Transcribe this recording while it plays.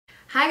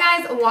Hi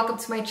guys, and welcome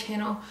to my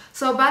channel.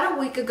 So about a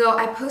week ago,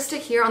 I posted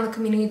here on the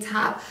community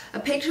tab a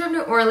picture of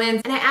New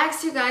Orleans, and I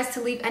asked you guys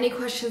to leave any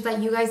questions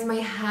that you guys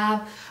might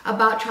have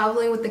about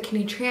traveling with the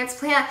kidney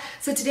transplant.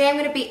 So today I'm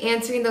going to be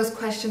answering those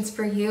questions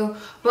for you.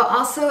 But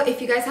also, if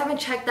you guys haven't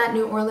checked that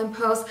New Orleans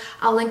post,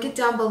 I'll link it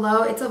down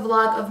below. It's a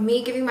vlog of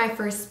me giving my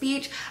first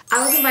speech.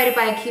 I was invited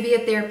by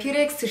Akebia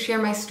Therapeutics to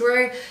share my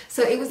story,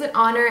 so it was an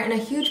honor and a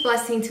huge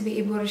blessing to be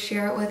able to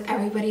share it with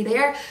everybody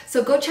there.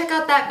 So go check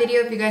out that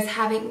video if you guys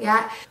haven't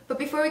yet. But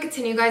before we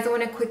continue, guys, I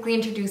want to quickly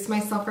introduce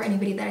myself for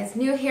anybody that is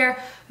new here.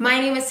 My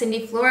name is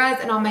Cindy Flores,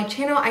 and on my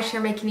channel, I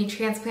share my kidney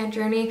transplant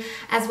journey,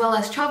 as well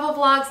as travel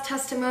vlogs,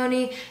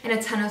 testimony, and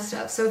a ton of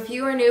stuff. So if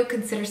you are new,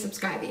 consider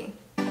subscribing.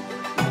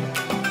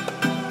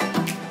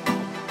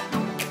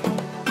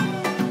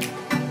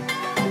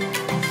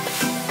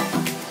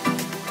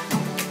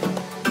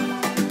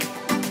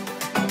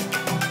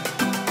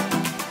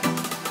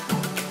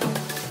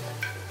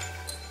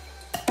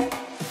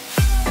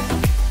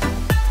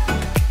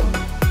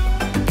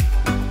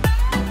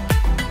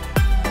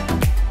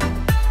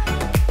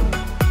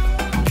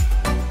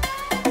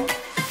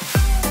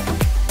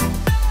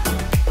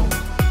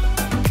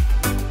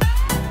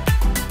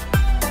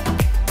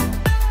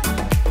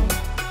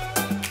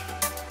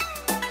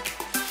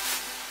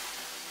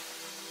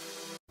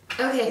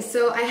 Okay,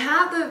 so I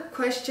have the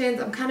questions.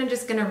 I'm kind of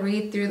just going to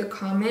read through the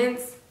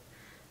comments.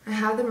 I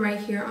have them right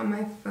here on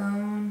my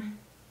phone.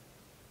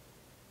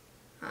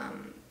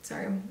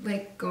 Sorry, I'm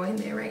like going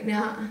there right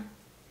now.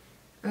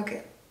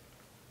 Okay.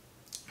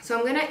 So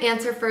I'm going to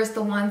answer first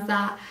the ones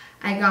that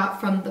I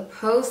got from the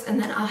post, and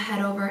then I'll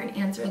head over and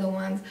answer the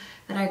ones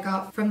that I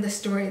got from the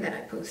story that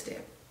I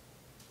posted.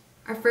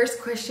 Our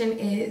first question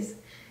is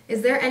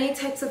there any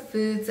types of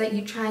foods that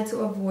you try to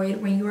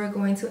avoid when you are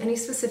going to any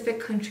specific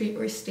country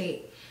or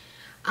state?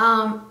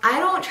 I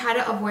don't try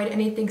to avoid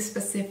anything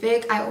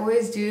specific. I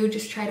always do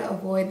just try to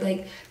avoid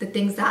like the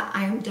things that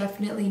I am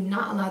definitely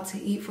not allowed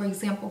to eat. For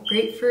example,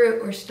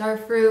 grapefruit or star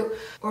fruit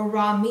or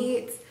raw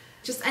meats,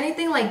 just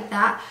anything like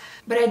that.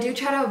 But I do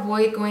try to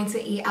avoid going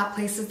to eat at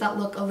places that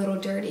look a little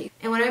dirty.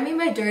 And what I mean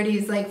by dirty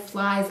is like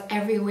flies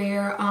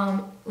everywhere,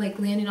 like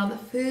landing on the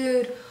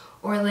food,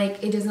 or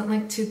like it doesn't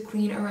look too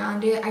clean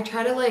around it. I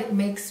try to like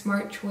make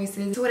smart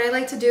choices. So what I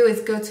like to do is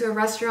go to a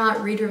restaurant,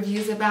 read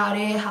reviews about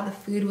it, how the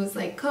food was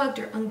like cooked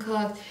or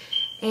uncooked,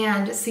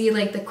 and see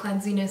like the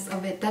cleanliness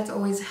of it. That's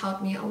always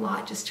helped me a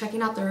lot, just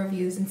checking out the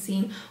reviews and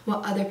seeing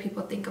what other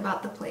people think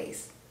about the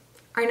place.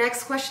 Our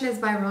next question is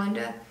by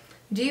Rhonda.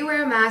 Do you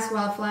wear a mask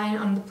while flying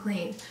on the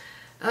plane?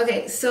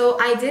 Okay, so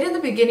I did in the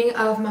beginning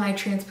of my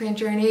transplant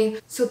journey.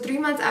 So 3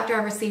 months after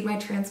I received my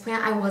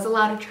transplant, I was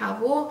allowed to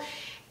travel.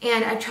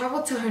 And I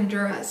traveled to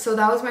Honduras, so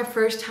that was my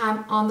first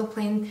time on the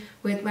plane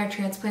with my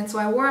transplant. So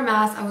I wore a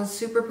mask. I was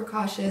super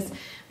precautious,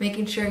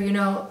 making sure, you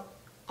know,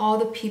 all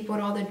the people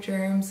and all the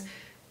germs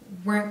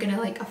weren't gonna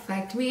like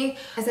affect me.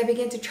 As I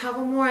began to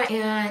travel more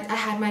and I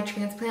had my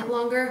transplant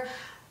longer,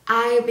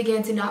 I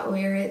began to not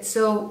wear it.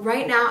 So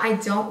right now I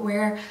don't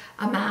wear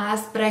a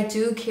mask, but I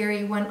do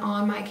carry one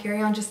on my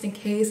carry-on just in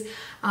case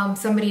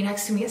somebody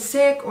next to me is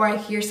sick or I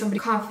hear somebody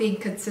coughing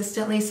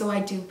consistently, so I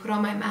do put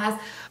on my mask.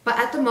 But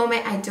at the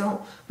moment I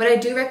don't. But I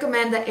do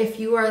recommend that if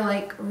you are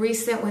like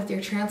recent with your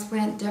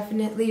transplant,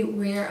 definitely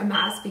wear a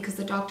mask, because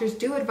the doctors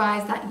do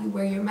advise that you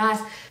wear your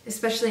mask,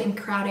 especially in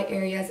crowded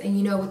areas. And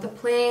you know, with the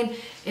plane,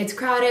 it's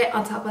crowded.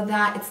 On top of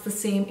that, it's the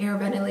same air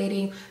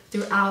ventilating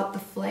throughout the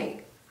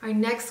flight. Our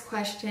next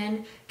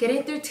question,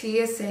 getting through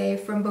TSA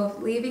from both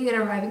leaving and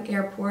arriving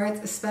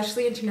airports,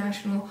 especially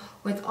international,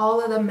 with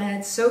all of the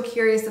meds, so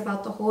curious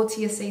about the whole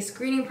TSA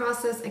screening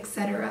process,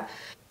 etc.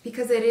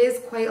 Because it is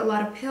quite a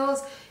lot of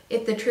pills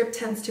if the trip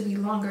tends to be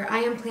longer. I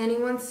am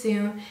planning one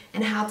soon,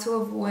 and how to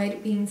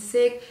avoid being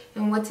sick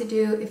and what to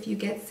do if you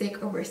get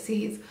sick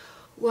overseas.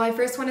 Well, I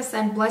first want to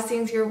send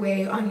blessings your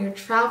way on your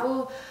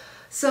travel.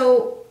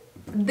 So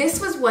this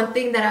was one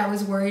thing that I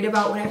was worried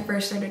about when I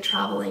first started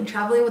traveling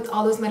with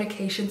all those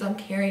medications on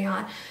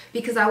carry-on,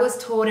 because I was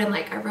told, and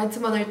like I read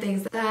some other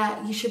things,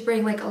 that you should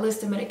bring like a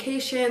list of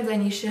medications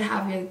and you should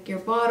have your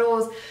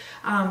bottles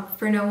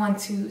for no one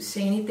to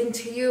say anything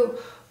to you.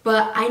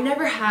 But I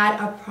never had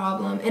a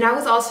problem. And I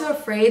was also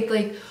afraid,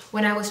 like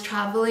when I was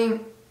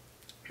traveling,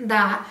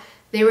 that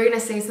they were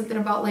gonna say something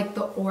about like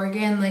the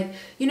organ, like,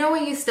 you know,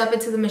 when you step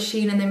into the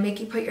machine and they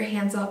make you put your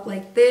hands up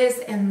like this,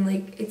 and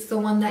like it's the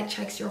one that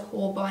checks your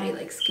whole body,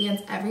 like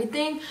scans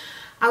everything.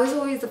 I was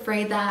always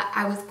afraid that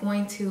I was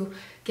going to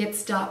get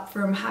stopped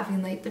from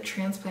having like the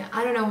transplant.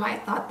 I don't know why I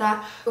thought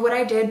that. But what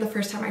I did the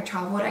first time I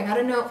traveled, I got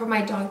a note from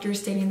my doctor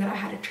stating that I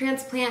had a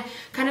transplant,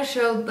 kind of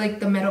showed like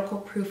the medical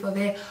proof of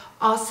it.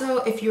 Also,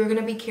 if you're going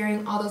to be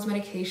carrying all those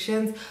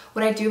medications,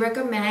 what I do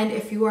recommend,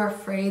 if you are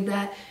afraid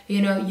that,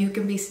 you know, you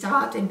can be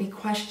stopped and be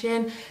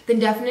questioned, then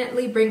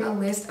definitely bring a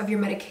list of your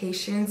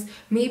medications.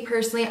 Me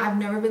personally, I've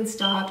never been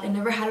stopped, I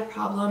never had a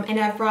problem, and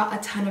I've brought a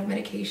ton of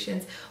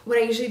medications. What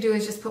I usually do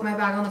is just put my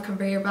bag on the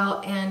conveyor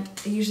belt, and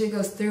it usually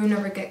goes through,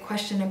 never get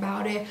questioned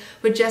about it.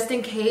 But just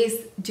in case,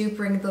 do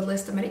bring the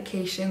list of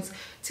medications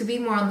to be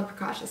more on the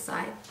precautious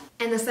side.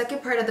 And the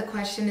second part of the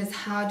question is,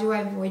 how do I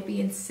avoid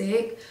being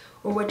sick?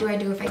 Or what do I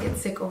do if I get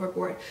sick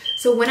overboard?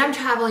 So when I'm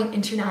traveling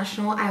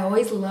international, I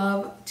always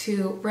love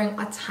to bring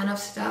a ton of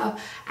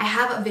stuff. I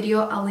have a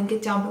video, I'll link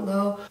it down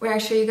below, where I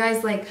show you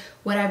guys like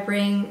what I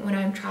bring when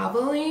I'm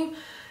traveling.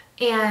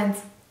 And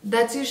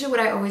that's usually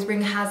what I always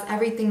bring. It has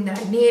everything that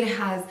I need. It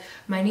has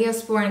my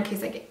Neosporin in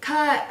case I get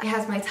cut. It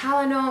has my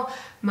Tylenol,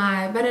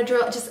 my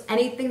Benadryl, just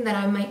anything that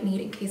I might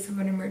need in case of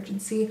an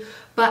emergency.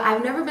 But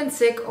I've never been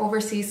sick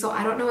overseas, so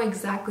I don't know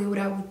exactly what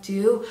I would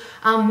do.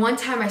 One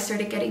time I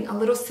started getting a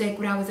little sick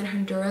when I was in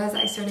Honduras.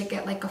 I started to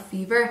get like a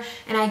fever,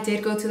 and I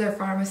did go to their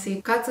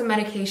pharmacy, got some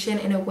medication,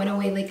 and it went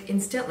away like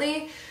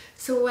instantly.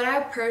 So what I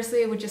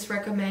personally would just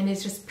recommend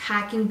is just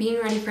packing, being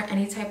ready for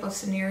any type of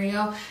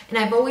scenario. And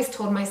I've always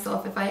told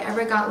myself if I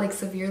ever got like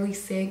severely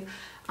sick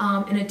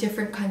in a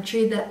different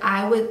country, that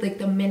I would, like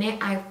the minute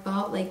I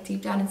felt like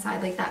deep down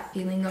inside like that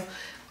feeling of,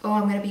 oh,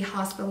 I'm gonna be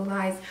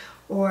hospitalized,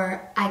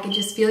 or I could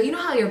just feel, you know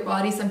how your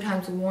body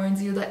sometimes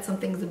warns you that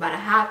something's about to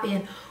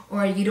happen,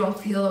 or you don't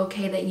feel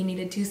okay, that you need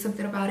to do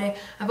something about it.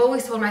 I've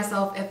always told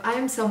myself if I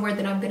am somewhere,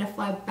 then I'm gonna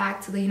fly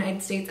back to the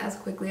United States as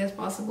quickly as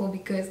possible,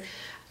 because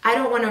I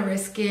don't want to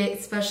risk it,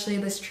 especially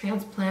this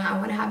transplant. I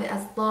want to have it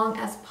as long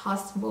as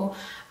possible.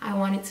 I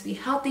want it to be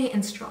healthy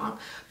and strong.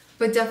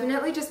 But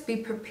definitely just be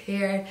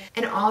prepared,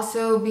 and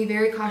also be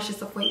very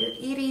cautious of what you're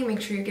eating. Make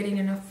sure you're getting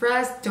enough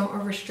rest. Don't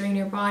overstrain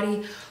your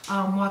body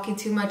walking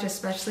too much,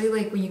 especially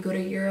like when you go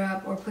to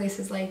Europe or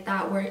places like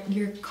that where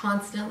you're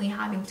constantly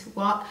having to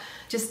walk.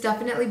 Just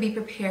definitely be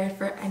prepared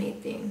for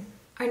anything.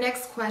 Our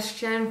next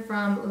question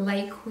from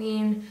Light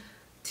Queen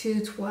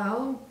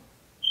 212.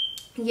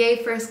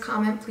 Yay, first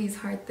comment, please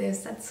heart this,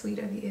 that's sweet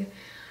of you.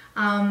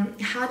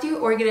 How do you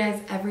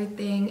organize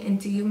everything,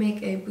 and do you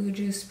make a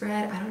buju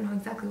spread? I don't know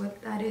exactly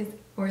what that is,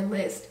 or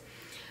list.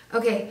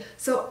 Okay,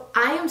 so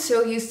I am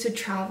so used to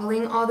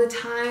traveling all the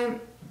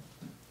time,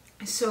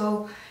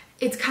 so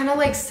it's kind of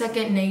like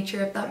second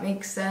nature, if that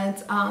makes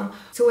sense.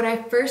 So what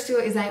I first do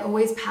is I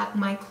always pack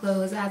my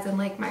clothes, as in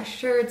like my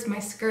shirts, my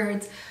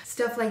skirts,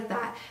 stuff like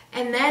that.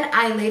 And then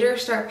I later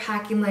start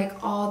packing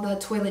like all the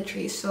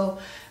toiletries, so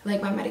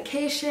like my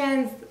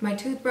medications, my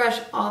toothbrush,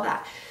 all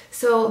that.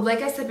 So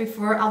like I said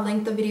before, I'll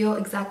link the video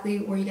exactly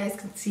where you guys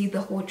can see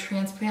the whole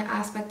transplant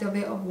aspect of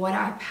it, of what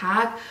I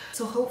pack.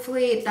 So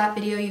hopefully that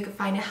video you can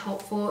find it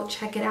helpful,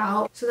 check it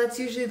out. So that's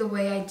usually the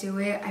way I do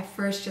it. I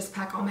first just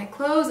pack all my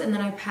clothes, and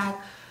then I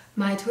pack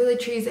my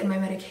toiletries and my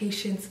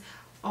medications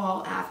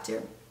all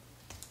after,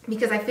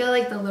 because I feel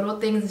like the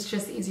little things, it's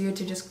just easier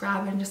to just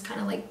grab and just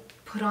kind of like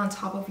put on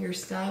top of your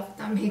stuff, if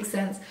that makes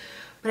sense.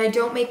 But I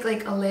don't make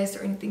like a list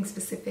or anything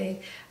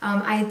specific.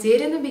 I did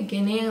in the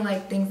beginning,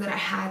 like things that I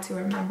had to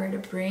remember to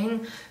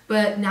bring,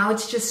 but now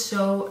it's just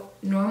so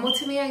normal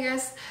to me, I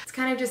guess. It's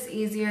kind of just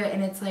easier,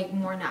 and it's like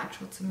more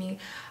natural to me.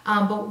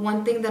 But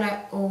one thing that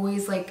I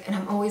always like, and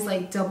I'm always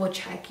like double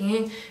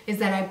checking, is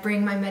that I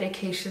bring my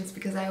medications,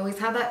 because I always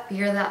have that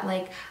fear that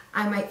like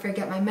I might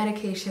forget my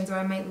medications, or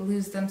I might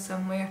lose them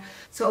somewhere.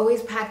 So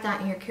always pack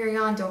that in your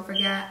carry-on, don't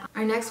forget.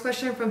 Our next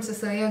question from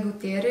Cecilia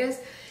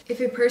Gutierrez. If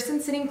a person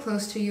sitting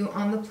close to you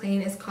on the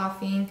plane is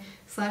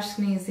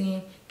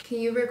coughing/sneezing, can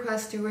you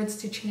request stewards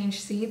to change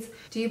seats?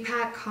 Do you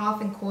pack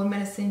cough and cold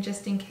medicine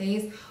just in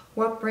case?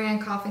 What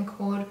brand cough and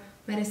cold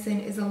medicine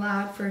is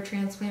allowed for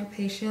transplant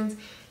patients?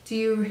 Do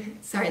you,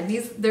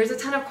 there's a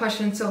ton of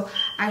questions, so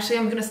actually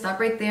I'm gonna stop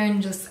right there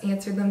and just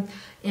answer them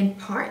in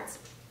parts.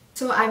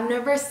 So I've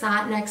never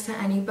sat next to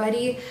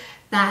anybody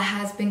that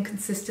has been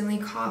consistently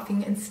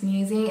coughing and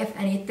sneezing. If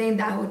anything,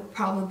 I would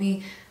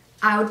probably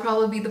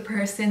be the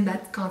person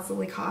that's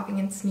constantly coughing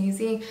and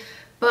sneezing.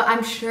 But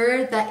I'm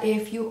sure that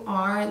if you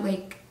are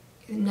like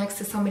next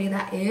to somebody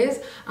that is,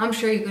 I'm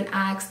sure you can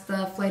ask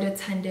the flight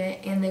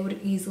attendant, and they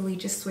would easily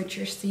just switch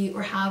your seat,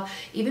 or have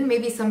even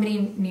maybe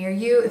somebody near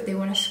you if they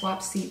want to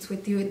swap seats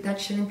with you.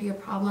 That shouldn't be a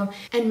problem.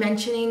 And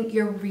mentioning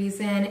your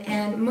reason,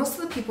 and most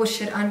of the people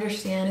should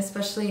understand,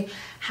 especially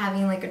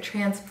having like a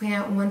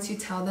transplant. Once you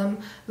tell them,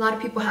 a lot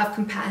of people have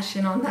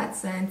compassion on that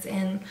sense,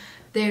 and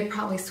they'd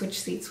probably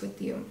switch seats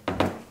with you.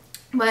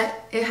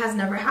 But it has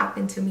never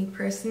happened to me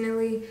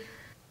personally.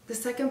 The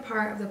second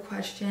part of the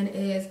question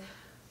is,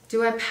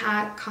 do I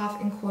pack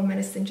cough and cold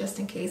medicine just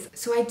in case?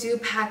 So I do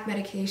pack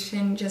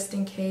medication just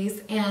in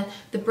case, and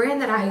the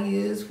brand that I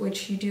use,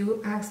 which you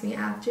do ask me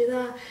after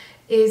that,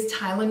 is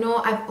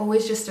Tylenol. I've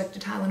always just stuck to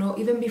Tylenol,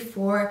 even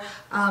before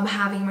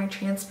having my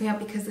transplant,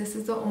 because this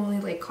is the only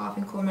like cough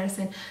and cold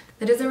medicine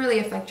that doesn't really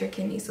affect your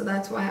kidney. So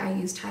that's why I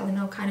use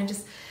Tylenol, kind of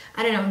just,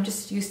 I don't know, I'm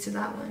just used to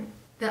that one.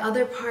 The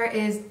other part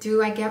is,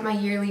 do I get my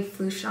yearly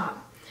flu shot?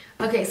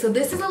 Okay, so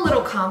this is a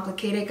little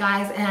complicated,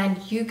 guys, and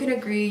you can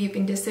agree, you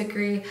can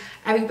disagree.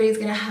 Everybody's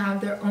gonna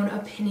have their own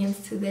opinions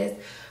to this,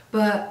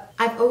 but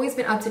I've always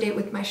been up to date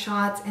with my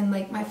shots and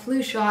like my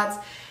flu shots,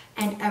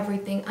 and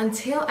everything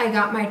until I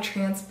got my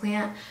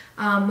transplant.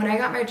 When I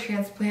got my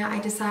transplant, I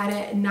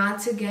decided not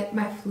to get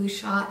my flu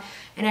shot,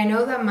 and I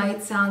know that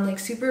might sound like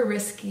super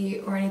risky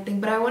or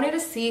anything, but I wanted to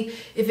see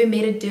if it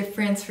made a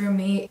difference for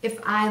me if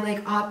I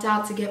like opt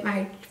out to get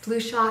my flu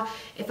shot,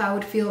 if I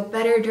would feel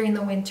better during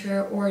the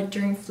winter or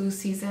during flu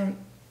season.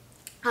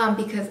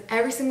 Because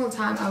every single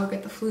time I would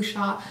get the flu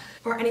shot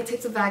or any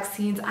types of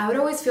vaccines, I would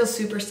always feel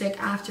super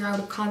sick after. I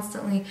would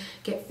constantly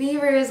get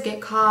fevers,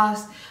 get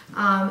coughs,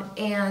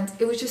 and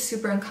it was just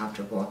super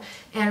uncomfortable.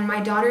 And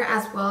my daughter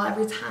as well,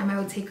 every time I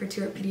would take her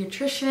to her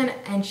pediatrician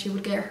and she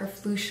would get her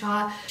flu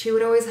shot, she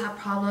would always have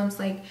problems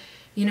like,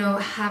 you know,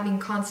 having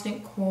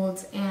constant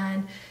colds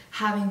and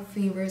having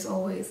fevers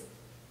always.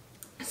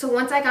 So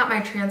once I got my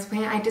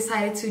transplant, I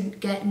decided to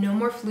get no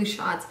more flu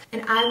shots,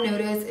 and I've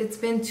noticed it's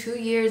been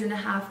 2.5 years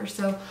or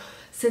so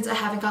since I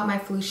haven't got my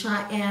flu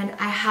shot, and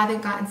I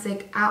haven't gotten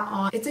sick at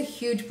all. It's a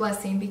huge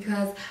blessing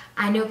because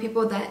I know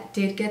people that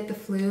did get the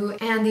flu,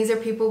 and these are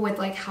people with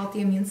like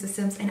healthy immune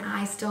systems, and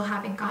I still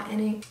haven't gotten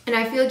it. And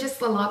I feel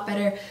just a lot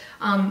better.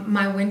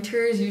 My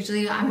winters,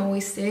 usually I'm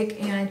always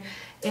sick, and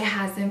it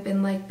hasn't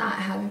been like that.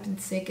 I haven't been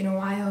sick in a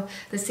while.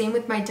 The same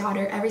with my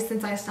daughter. Ever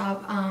since I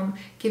stopped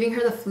giving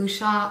her the flu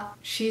shot,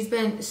 she's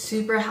been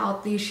super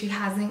healthy. She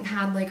hasn't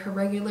had like her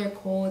regular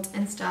colds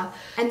and stuff.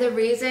 And the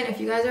reason,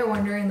 if you guys are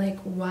wondering like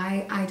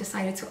why I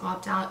decided to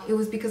opt out, it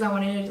was because I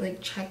wanted to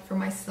like check for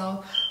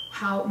myself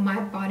how my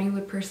body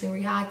would personally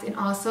react. And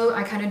also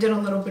I kind of did a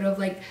little bit of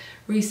like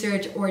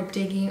research or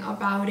digging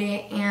about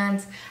it,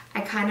 and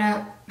I kind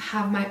of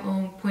have my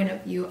own point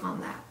of view on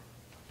that.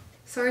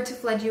 Sorry to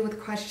flood you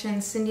with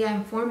questions. Cindy,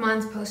 I'm 4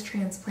 months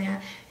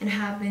post-transplant and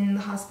have been in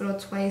the hospital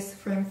twice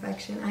for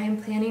infection. I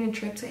am planning a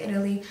trip to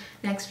Italy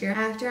next year.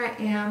 After I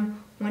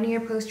am 1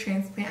 year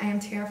post-transplant, I am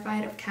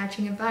terrified of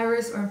catching a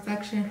virus or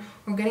infection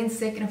or getting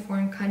sick in a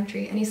foreign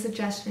country. Any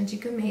suggestions you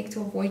can make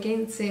to avoid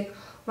getting sick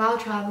while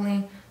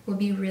traveling would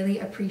be really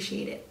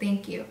appreciated.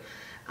 Thank you.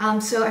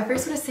 So I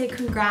first want to say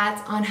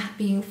congrats on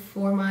being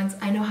 4 months.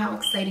 I know how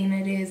exciting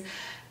it is.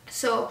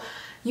 So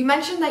you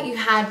mentioned that you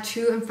had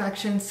 2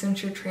 infections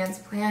since your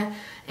transplant,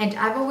 and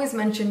I've always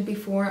mentioned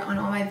before on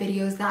all my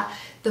videos that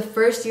the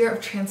first year of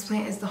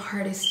transplant is the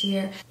hardest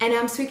year, and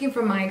I'm speaking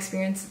from my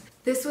experience.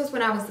 This was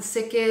when I was the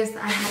sickest.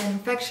 I had an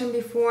infection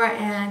before,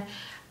 and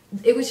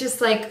it was just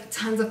like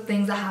tons of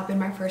things that happened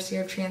my first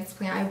year of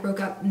transplant. I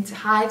broke up into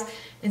hives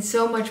and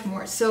so much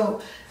more.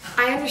 So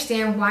I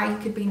understand why you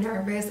could be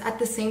nervous. At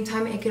the same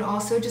time, it could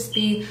also just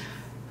be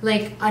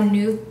like a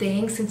new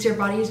thing, since your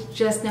body is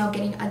just now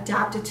getting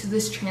adapted to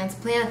this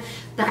transplant,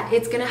 that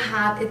it's gonna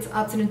have its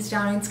ups and its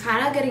downs. It's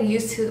kind of getting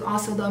used to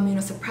also the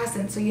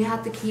immunosuppressant. So you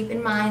have to keep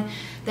in mind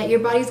that your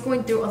body's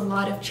going through a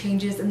lot of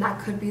changes, and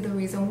that could be the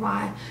reason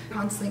why you're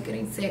constantly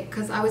getting sick,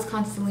 because I was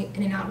constantly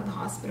in and out of the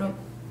hospital.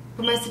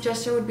 But my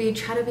suggestion would be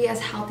try to be as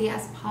healthy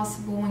as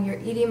possible when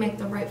you're eating. Make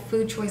the right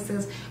food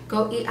choices.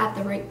 Go eat at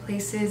the right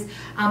places.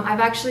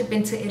 I've actually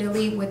been to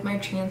Italy with my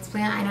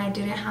transplant, and I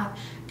didn't have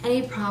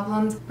any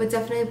problems, but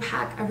definitely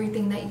pack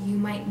everything that you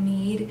might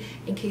need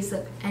in case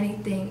of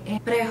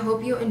anything. But I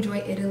hope you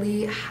enjoy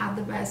Italy, have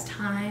the best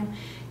time,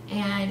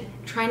 and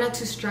try not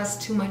to stress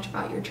too much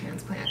about your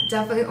transplant.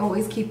 Definitely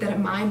always keep that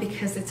in mind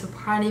because it's a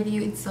part of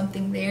you, it's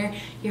something there.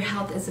 Your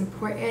health is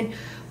important,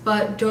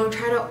 but don't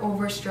try to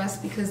over stress,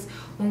 because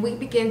when we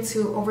begin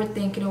to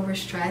overthink and over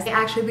stress, it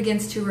actually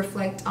begins to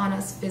reflect on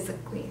us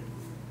physically.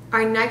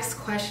 Our next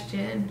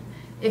question: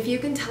 if you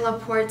can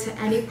teleport to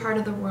any part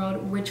of the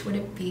world, which would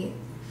it be?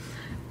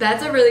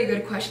 That's a really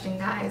good question,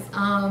 guys.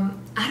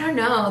 I don't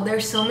know.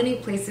 There's so many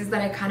places that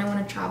I kind of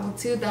want to travel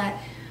to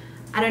that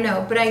I don't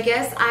know, but I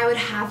guess I would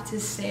have to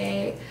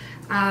say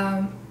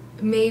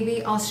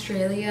maybe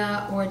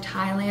Australia or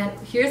Thailand.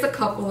 Here's a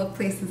couple of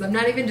places. I'm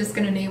not even just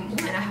gonna name one.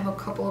 I have a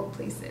couple of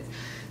places.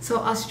 So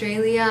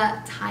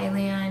Australia,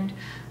 Thailand,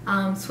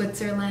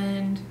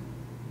 Switzerland.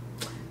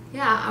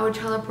 Yeah, I would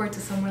teleport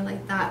to somewhere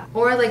like that,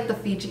 or like the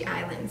Fiji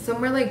Islands,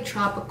 somewhere like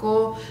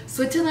tropical.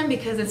 Switzerland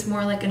because it's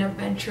more like an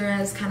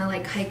adventurous kind of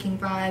like hiking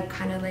vibe,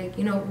 kind of like,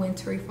 you know,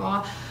 wintry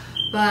fall.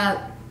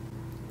 But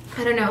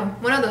I don't know,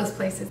 one of those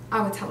places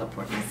I would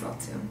teleport myself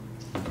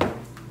to.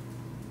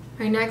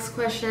 My next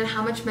question: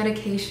 how much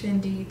medication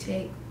do you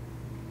take?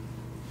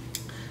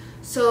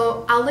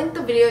 So I'll link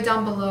the video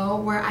down below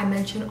where I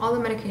mention all the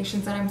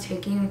medications that I'm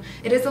taking.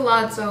 It is a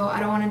lot, so I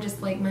don't want to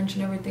just like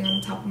mention everything on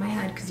the top of my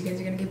head because you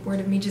guys are gonna get bored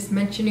of me just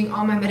mentioning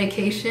all my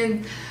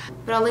medications.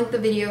 But I'll link the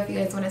video if you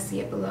guys want to see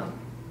it below.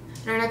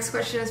 And our next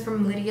question is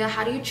from Lydia: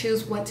 how do you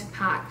choose what to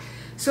pack?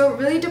 So it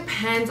really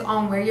depends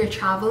on where you're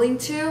traveling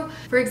to.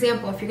 For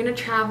example, if you're gonna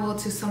travel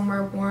to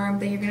somewhere warm,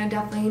 then you're gonna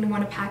definitely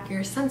want to pack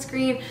your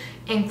sunscreen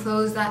and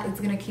clothes that is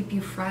gonna keep you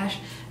fresh.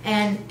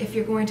 And if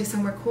you're going to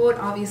somewhere cold,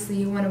 obviously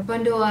you want to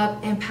bundle up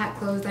and pack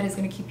clothes that is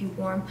gonna keep you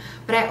warm.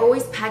 But I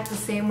always pack the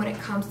same when it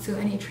comes to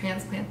any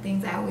transplant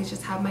things. I always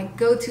just have my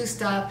go-to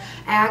stuff.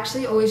 I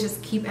actually always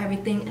just keep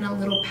everything in a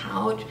little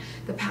pouch,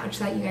 the pouch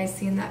that you guys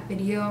see in that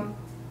video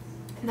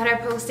that I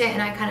posted,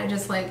 and I kind of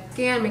just like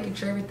scan, making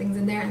sure everything's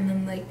in there, and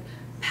then like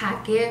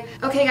packet.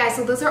 Okay guys,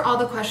 so those are all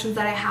the questions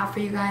that I have for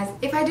you guys.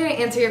 If I didn't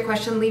answer your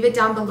question, leave it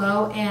down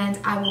below and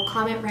I will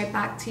comment right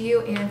back to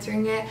you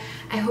answering it.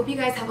 I hope you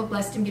guys have a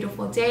blessed and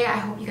beautiful day. I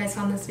hope you guys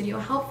found this video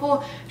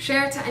helpful.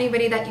 Share it to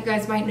anybody that you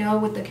guys might know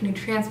with the canoe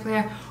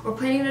transplant or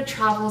planning to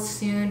travel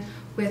soon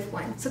with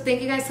one. So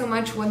thank you guys so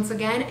much once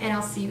again, and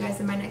I'll see you guys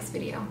in my next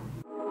video.